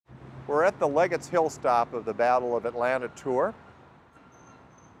We're at the Leggett's Hill stop of the Battle of Atlanta tour.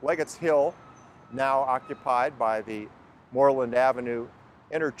 Leggett's Hill, now occupied by the Moreland Avenue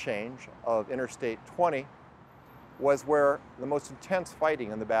interchange of Interstate 20, was where the most intense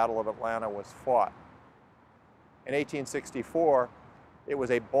fighting in the Battle of Atlanta was fought. In 1864, it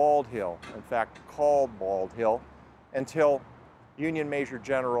was a bald hill, in fact called Bald Hill, until Union Major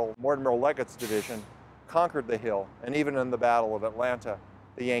General Mortimer Leggett's division conquered the hill, and even in the Battle of Atlanta,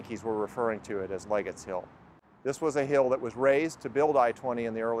 the Yankees were referring to it as Leggett's Hill. This was a hill that was raised to build I-20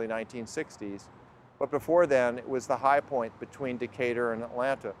 in the early 1960s, but before then it was the high point between Decatur and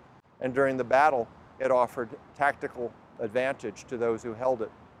Atlanta, and during the battle it offered tactical advantage to those who held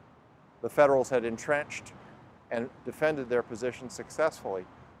it. The Federals had entrenched and defended their position successfully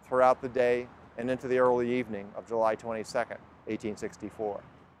throughout the day and into the early evening of July 22nd, 1864.